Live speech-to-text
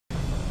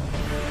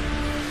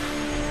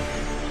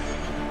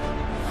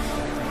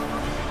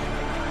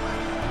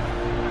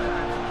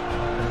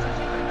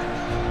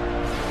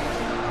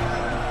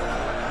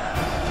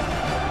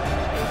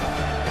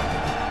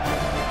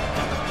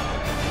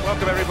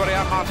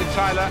Martin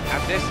Tyler,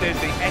 and this is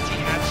the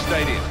Etihad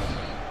Stadium.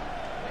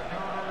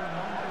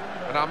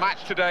 And our match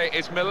today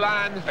is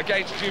Milan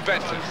against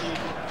Juventus.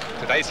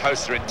 Today's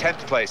hosts are in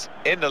 10th place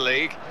in the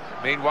league.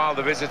 Meanwhile,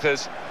 the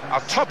visitors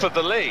are top of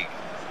the league.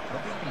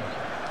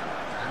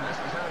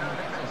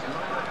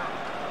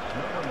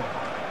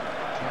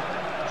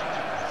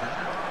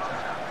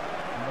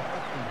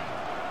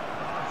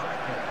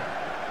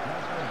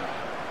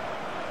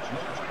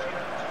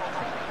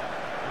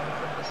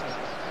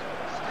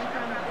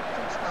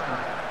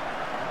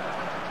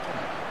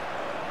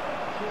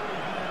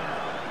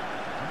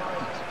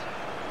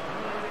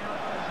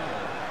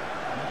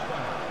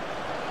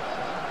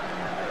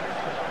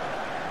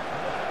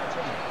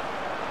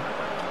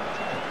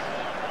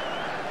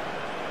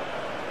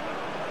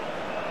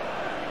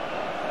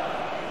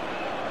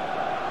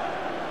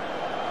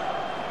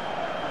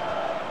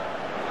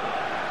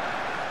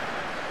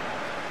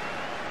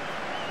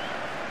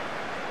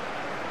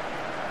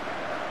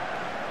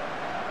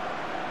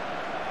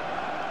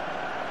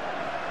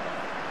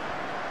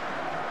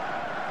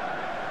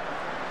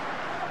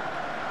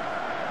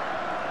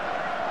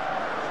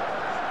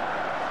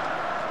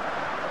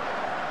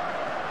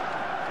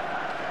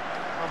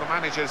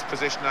 Manager's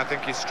position, I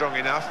think, is strong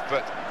enough,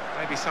 but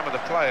maybe some of the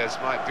players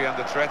might be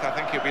under threat. I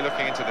think he'll be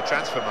looking into the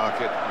transfer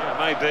market. Yeah,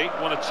 maybe.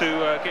 One or two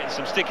getting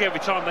some stick every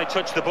time they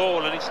touch the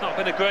ball, and it's not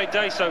been a great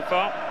day so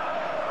far.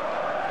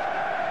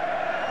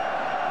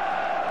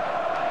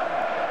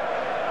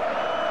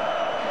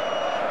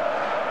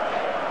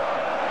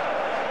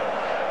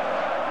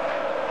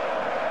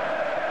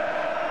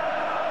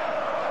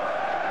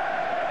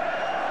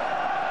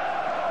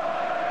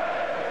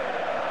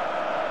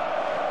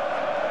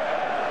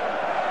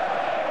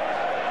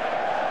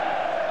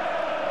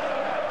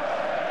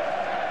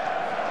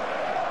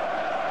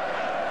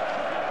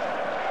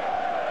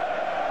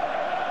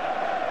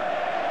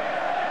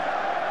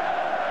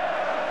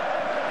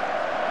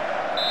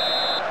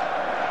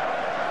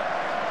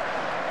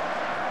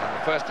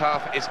 First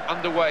half is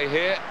underway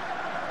here.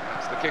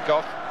 That's the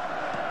kick-off.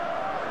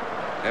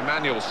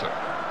 Emmanuelson.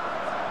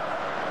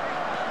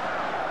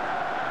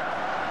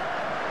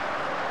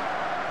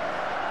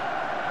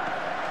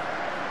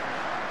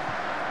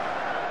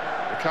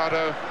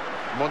 Ricardo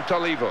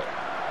Montolivo.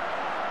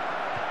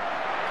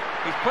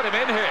 He's put him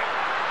in here.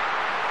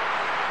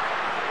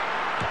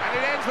 And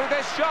it ends with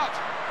this shot.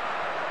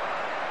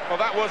 Well,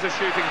 that was a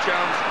shooting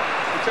chance.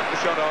 He took the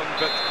shot on,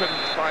 but couldn't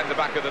find the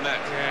back of the net.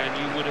 Yeah, and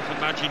you would have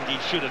imagined he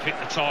should have hit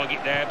the target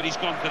there, but he's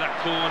gone for that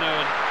corner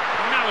and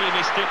narrowly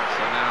missed it.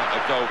 So now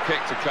a goal kick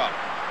to come.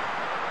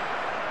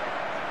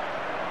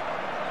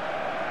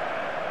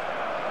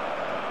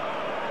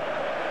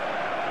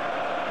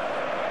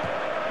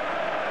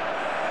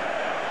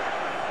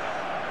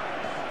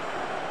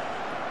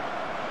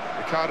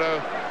 Ricardo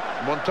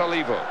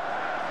Montolivo.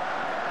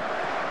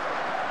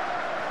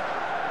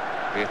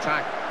 The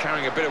attack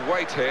carrying a bit of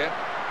weight here,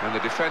 and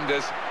the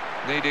defenders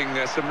needing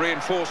some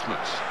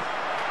reinforcements.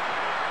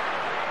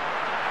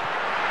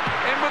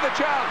 In with a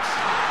chance,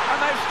 and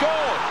they've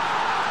scored!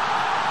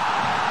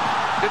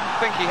 Didn't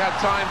think he had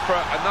time for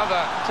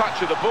another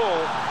touch of the ball,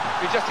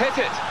 he just hit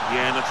it.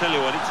 Yeah, and I tell you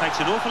what, it takes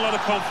an awful lot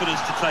of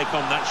confidence to take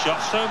on that shot.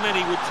 So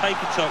many would take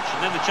a touch,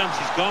 and then the chance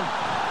is gone.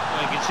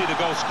 Well, you can see the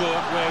goal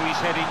scored where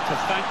he's heading to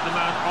thank the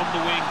man on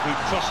the wing who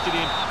trusted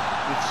him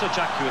with such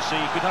accuracy,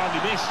 he could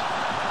hardly miss.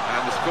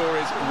 And the score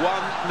is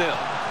 1-0.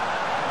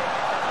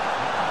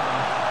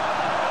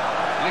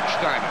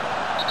 Lichtsteiner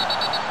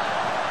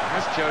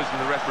has chosen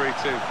the referee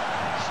to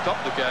stop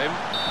the game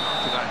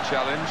after that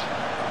challenge.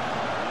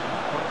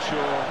 Not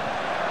sure what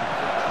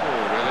for,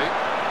 really.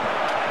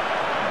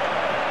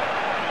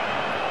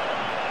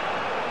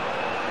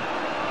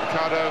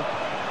 Ricardo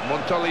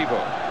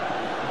Montolivo.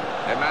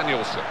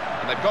 Emmanuelson.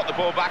 And they've got the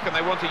ball back and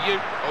they want to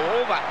use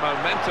all that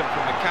momentum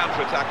from the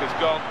counter-attack has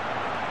gone.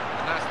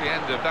 And that's the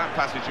end of that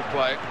passage of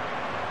play.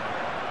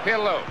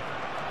 Pirlo.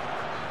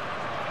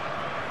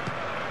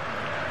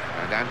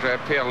 And Andrea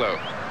Pirlo.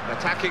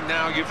 Attacking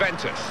now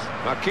Juventus.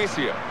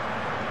 Marchisio.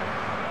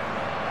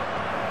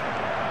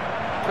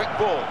 Quick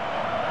ball.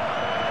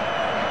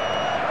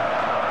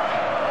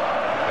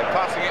 They're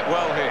passing it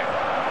well here.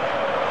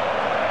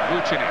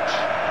 Vucinic.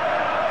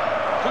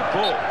 Good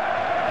ball.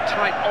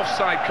 Tight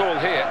offside call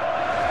here.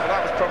 Well,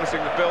 that was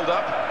promising the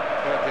build-up,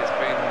 but it's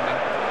been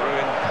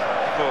ruined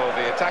for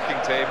the attacking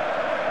team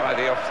by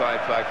the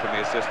offside flag from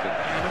the assistant.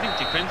 And I think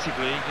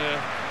defensively,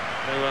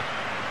 there was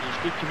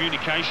good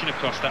communication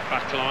across that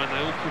back line.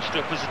 They all pushed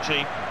up as a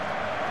team.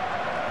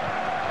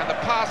 And the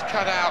pass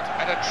cut out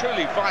at a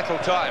truly vital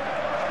time.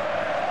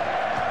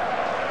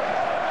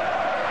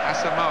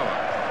 Asamoah.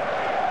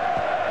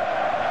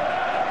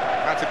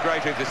 That's a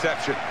great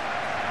interception.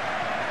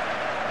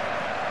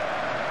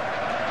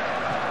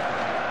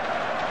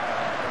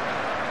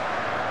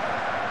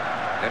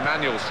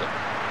 Emmanuelson.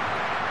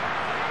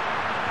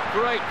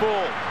 Great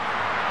ball.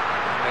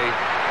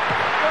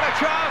 What a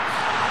chance!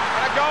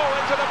 And a goal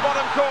into the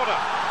bottom corner.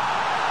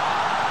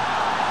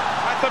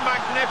 And That's a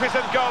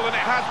magnificent goal, and it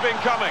has been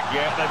coming.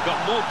 Yeah, they've got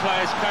more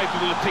players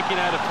capable of picking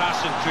out a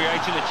pass and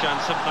creating a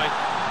chance, haven't they?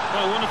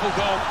 Well, a wonderful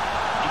goal.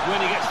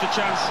 When he gets the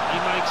chance, he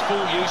makes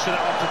full use of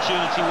that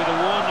opportunity with a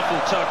wonderful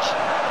touch.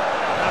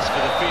 And as for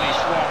the finish,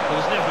 well, there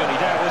was never any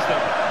doubt, was there?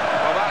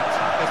 Well, that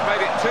has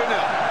made it 2-0.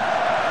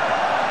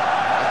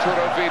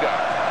 Arturo Vidal.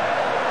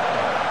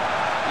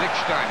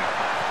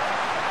 Lichtsteiner.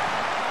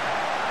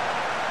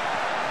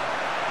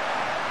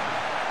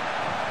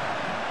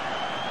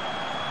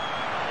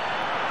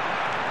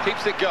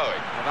 Keeps it going.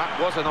 Well, that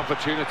was an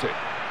opportunity.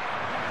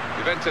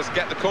 Juventus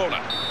get the corner.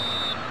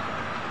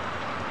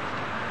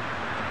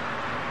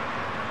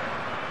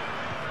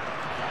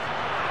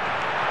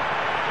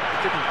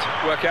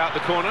 Didn't work out the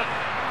corner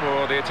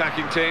for the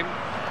attacking team.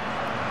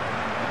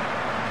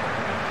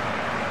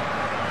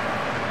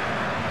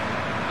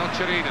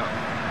 Nocerino.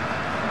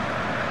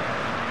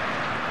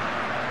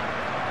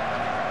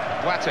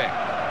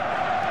 Boateng.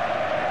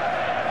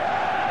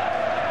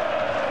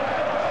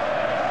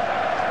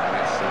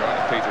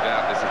 Petered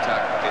out this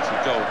attack. It's a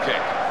goal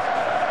kick.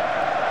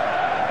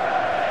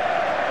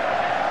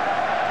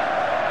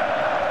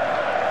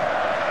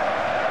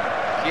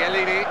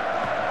 Chiellini.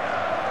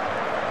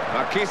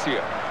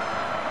 Marchisio.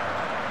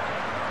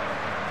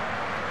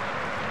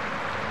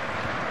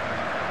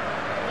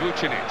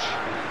 Vucinic.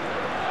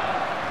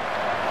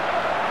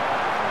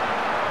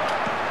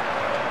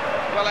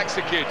 Well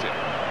executed.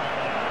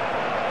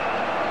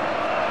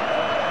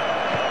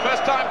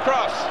 First time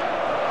cross.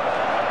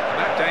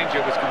 That danger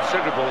was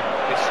considerable.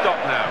 It's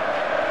stopped now.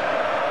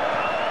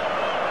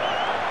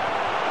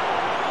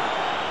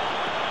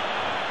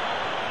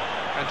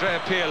 Andrea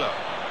Pirlo.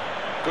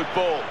 Good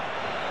ball.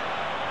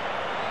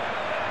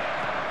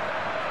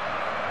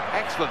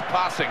 Excellent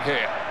passing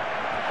here.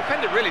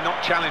 Defender really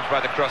not challenged by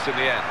the cross in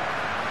the end.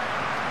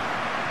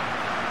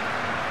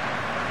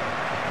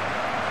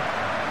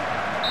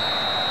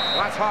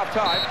 Well, that's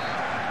half-time.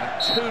 And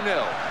 2-0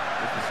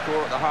 is the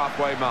score at the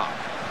halfway mark.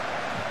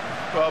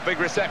 Well, big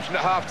reception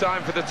at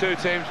half-time for the two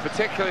teams,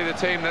 particularly the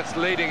team that's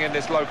leading in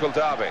this local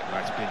derby. Well,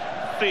 it's been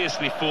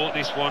fiercely fought,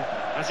 this one,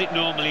 as it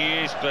normally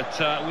is, but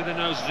with the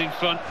noses in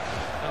front,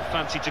 they'll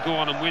fancy to go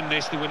on and win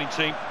this, the winning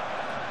team.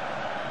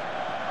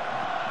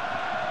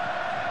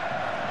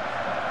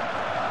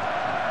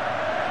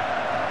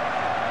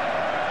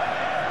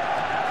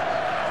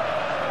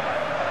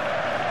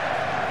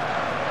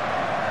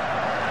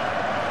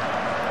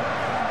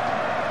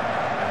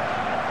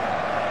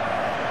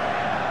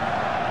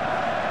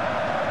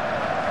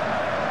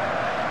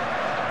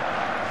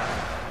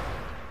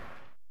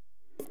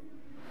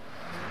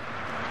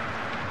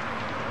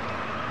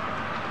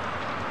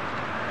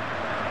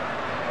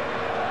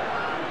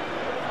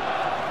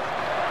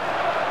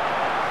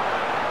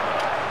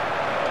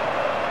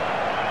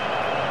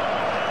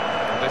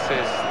 This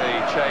is the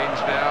change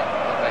now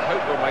that they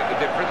hope will make the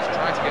difference,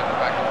 trying to get them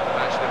back into the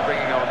match. They're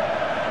bringing on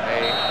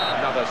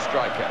another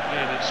striker.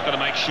 Yeah, they've just got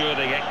to make sure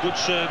they get good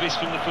service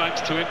from the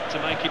flanks to him to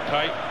make it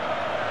pay.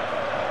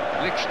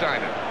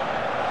 Lichtsteiner.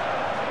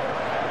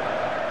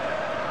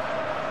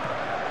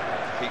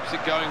 Keeps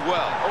it going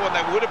well. Oh, and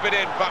they would have been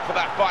in but for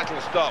that vital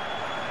stop.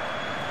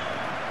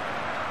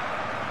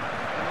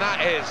 And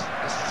that is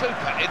a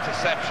super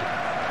interception.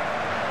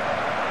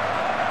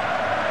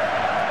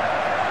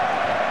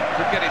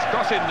 Could get his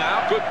cross in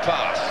now. Good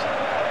pass.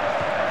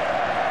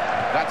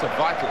 That's a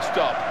vital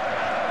stop.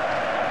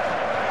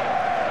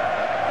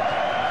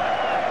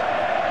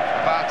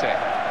 Abate.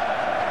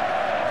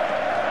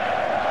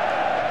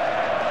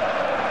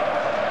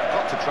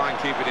 Got to try and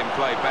keep it in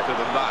play better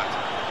than that.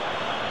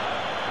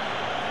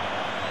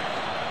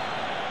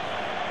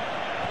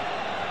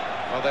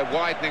 Well, they're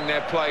widening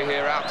their play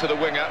here out to the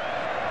winger.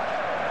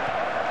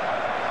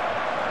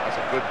 That's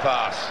a good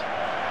pass.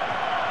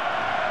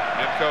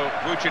 Nemko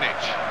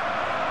Vucinic.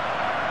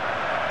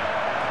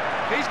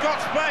 He's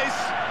got space.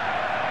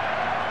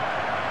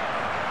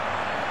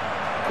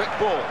 Quick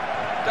ball.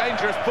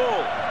 Dangerous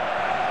ball.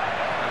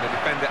 And the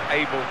defender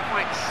able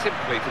quite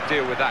simply to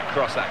deal with that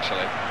cross,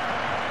 actually.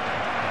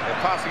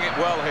 They're passing it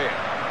well here.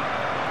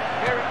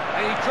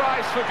 And he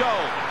drives for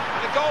goal.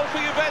 And a goal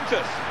for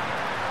Juventus.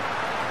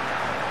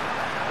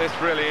 This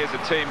really is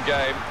a team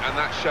game, and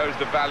that shows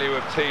the value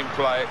of team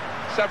play.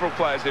 Several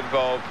players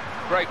involved.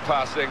 Great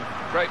passing,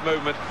 great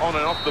movement on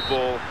and off the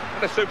ball,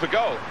 and a super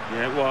goal.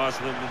 Yeah, it was.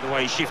 The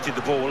way he shifted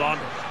the ball on.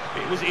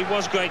 It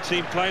was great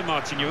team play,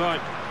 Martin, you're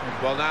right.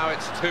 Well, now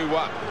it's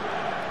 2-1.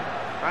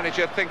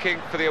 Manager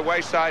thinking for the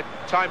away side,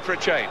 time for a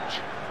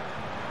change.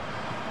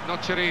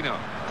 Nocerino,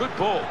 good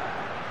ball.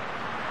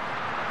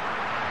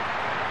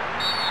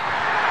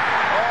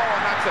 Oh,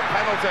 and that's a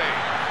penalty.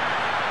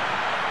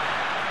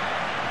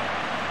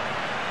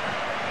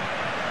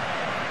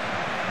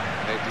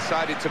 They've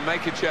decided to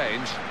make a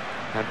change,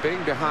 and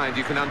being behind,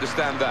 you can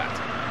understand that.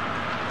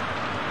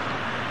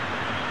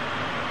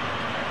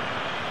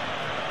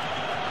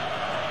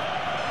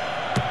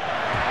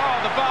 Oh,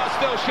 the bar's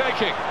still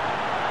shaking.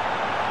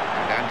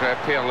 And Andrea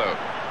Pirlo.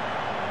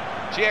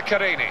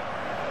 Giaccherini.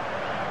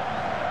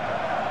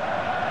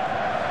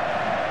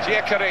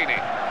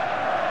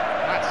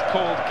 That's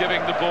called giving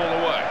the ball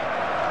away.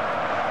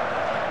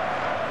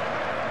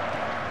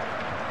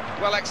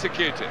 Well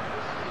executed.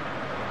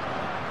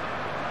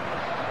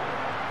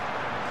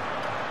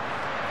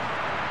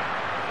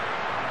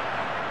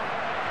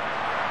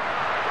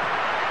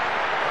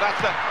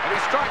 And he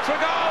strikes a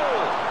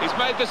goal! He's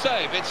made the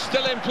save. It's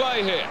still in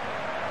play here.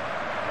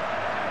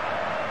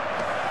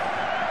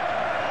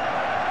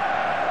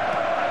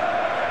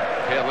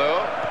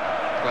 Pirlo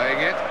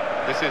playing it.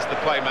 This is the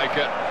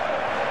playmaker.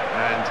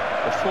 And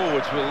the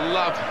forwards will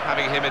love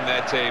having him in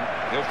their team.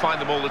 He'll find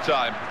them all the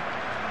time.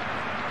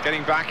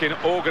 Getting back in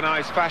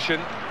organised fashion.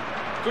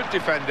 Good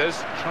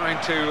defenders trying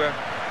to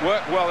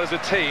work well as a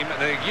team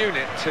and a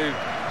unit to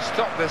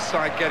stop this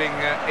side getting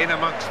in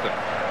amongst them.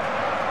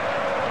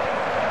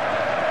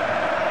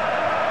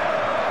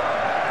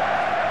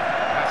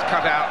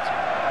 Cut out.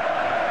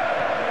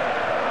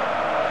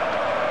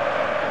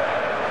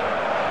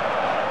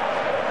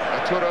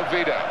 Arturo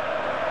Vidal.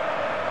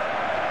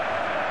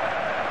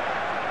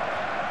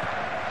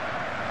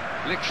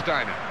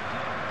 Lichtsteiner.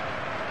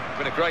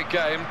 Been a great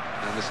game,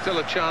 and there's still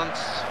a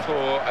chance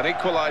for an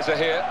equaliser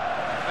here.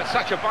 At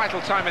such a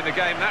vital time in the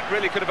game, that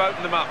really could have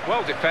opened them up.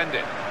 Well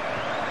defended.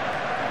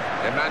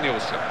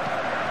 Emmanuelson.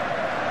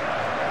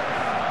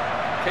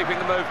 Keeping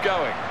the move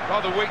going.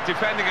 Rather weak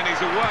defending, and he's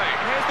away.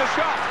 Here's the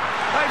shot.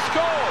 They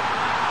scored!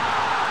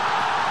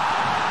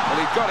 Well,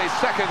 he got his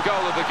second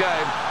goal of the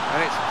game, and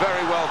it's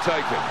very well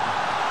taken.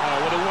 Oh,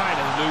 what a way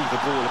to move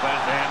the ball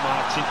about there,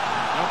 Martin.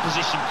 The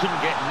opposition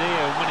couldn't get near,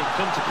 and when it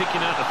comes to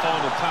picking out the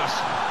final pass,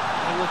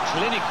 they were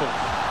clinical.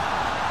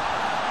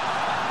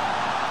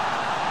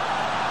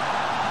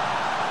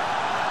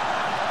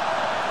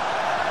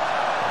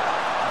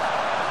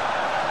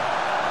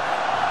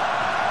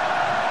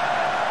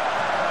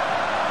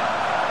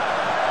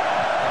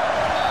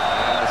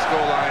 And the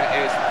scoreline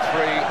is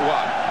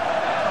 3-1.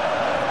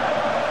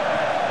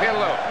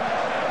 Pirlo.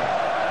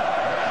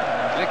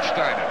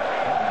 Lichtsteiner.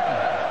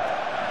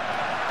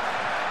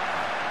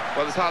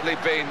 Well, there's hardly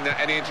been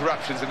any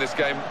interruptions in this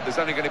game. There's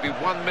only going to be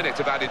 1 minute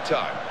of added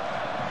time.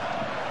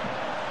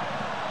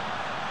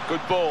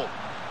 Good ball.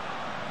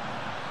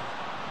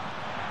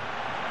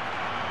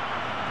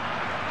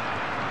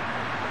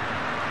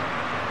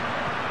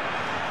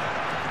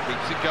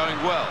 Keeps it going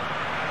well.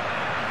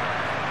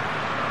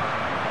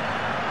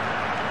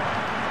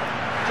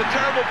 It's a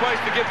terrible place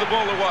to give the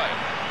ball away.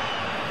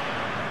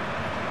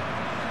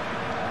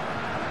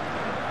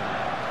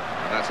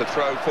 And that's a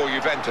throw for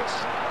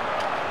Juventus.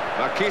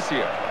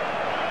 Marquisio.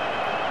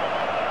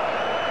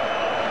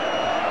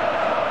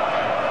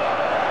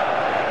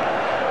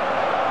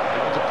 They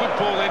want a good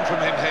ball in from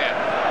him here.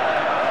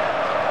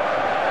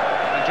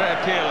 Andrea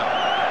Pirlo.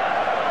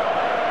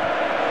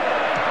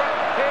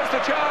 Here's the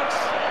chance.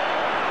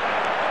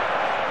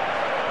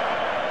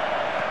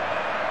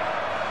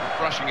 Not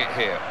rushing it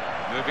here.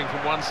 Moving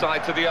from one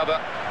side to the other.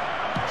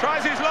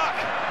 Tries his luck.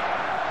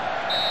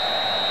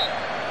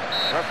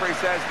 Referee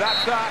says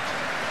that's that.